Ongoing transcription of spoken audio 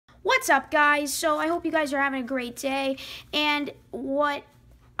What's up, guys? So I hope you guys are having a great day, and what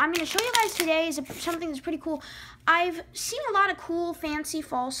I'm going to show you guys today is something that's pretty cool. I've seen a lot of cool, fancy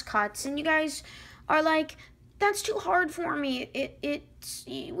false cuts, and you guys are like, that's too hard for me.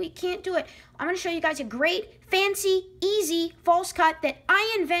 We can't do it. I'm going to show you guys a great, fancy, easy false cut that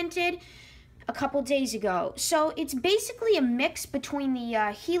I invented a couple days ago. So it's basically a mix between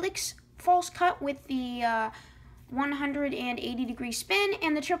the helix false cut with the 180-degree spin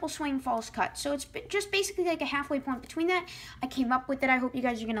and the triple swing false cut. So it's just basically like a halfway point between that. I came up with it. I hope you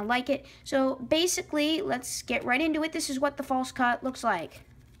guys are going to like it. So basically, let's get right into it. This is what the false cut looks like.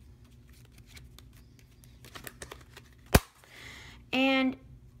 And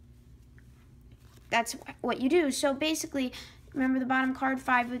that's what you do. So basically, remember the bottom card,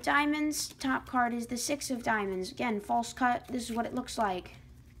 5 of diamonds. Top card is the 6 of diamonds. Again, false cut. This is what it looks like.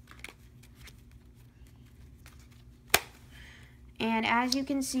 And as you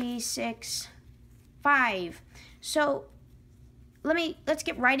can see, 6, 5. So let's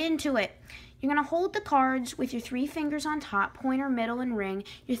get right into it. You're going to hold the cards with your 3 fingers on top, pointer, middle, and ring,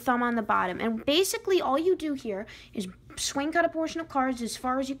 your thumb on the bottom. And basically all you do here is swing cut a portion of cards as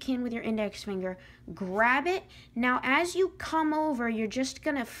far as you can with your index finger. Grab it. Now as you come over, you're just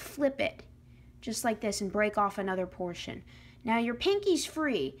going to flip it just like this and break off another portion. Now your pinky's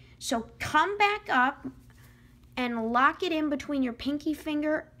free, so come back up and lock it in between your pinky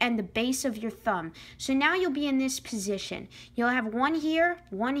finger and the base of your thumb. So now you'll be in this position. You'll have one here,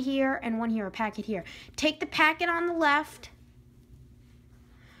 and one here, a packet here. Take the packet on the left,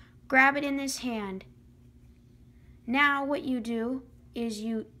 grab it in this hand. Now what you do is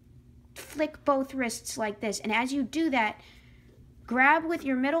you flick both wrists like this, and as you do that, grab with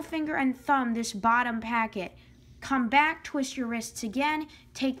your middle finger and thumb this bottom packet. Come back, twist your wrists again,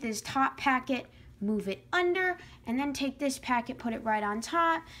 take this top packet, move it under, and then take this packet, put it right on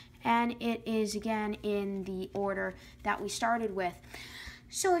top, and it is again in the order that we started with.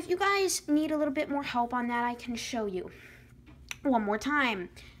 So if you guys need a little bit more help on that, I can show you. One more time.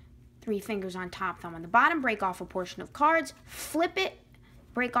 3 fingers on top, thumb on the bottom, break off a portion of cards, flip it,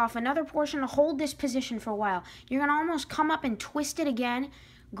 break off another portion, hold this position for a while. You're going to almost come up and twist it again,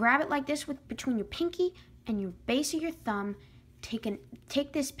 grab it like this between your pinky and your base of your thumb,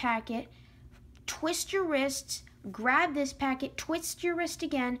 take this packet, twist your wrists, grab this packet, twist your wrist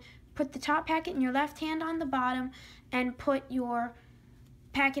again, put the top packet in your left hand on the bottom, and put your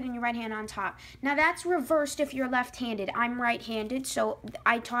packet in your right hand on top. Now that's reversed if you're left-handed. I'm right-handed, so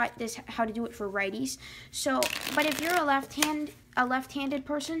I taught this how to do it for righties. So, but if you're a left-handed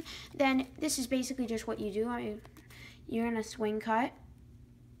person, then this is basically just what you do. You're gonna swing cut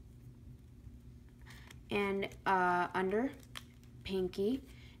and under pinky,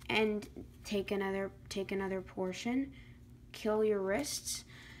 and take another portion, kill your wrists,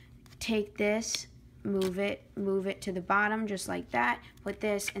 take this, move it to the bottom just like that, put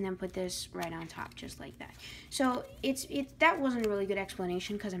this, and then put this right on top just like that. So that wasn't a really good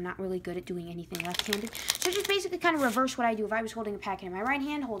explanation because I'm not really good at doing anything left-handed. So just basically kind of reverse what I do. If I was holding a packet in my right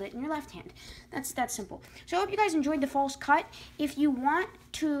hand, hold it in your left hand. That's that simple. So I hope you guys enjoyed the false cut. If you want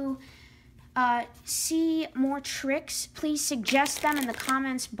to see more tricks, please suggest them in the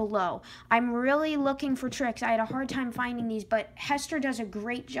comments below. I'm really looking for tricks. I had a hard time finding these, but Hester does a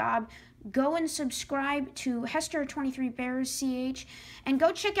great job. Go and subscribe to Hester23BearsCH, and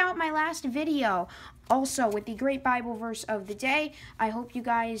go check out my last video also with the great Bible verse of the day. I hope you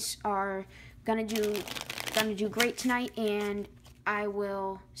guys are gonna do great tonight, and I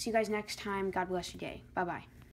will see you guys next time. God bless your day. Bye-bye.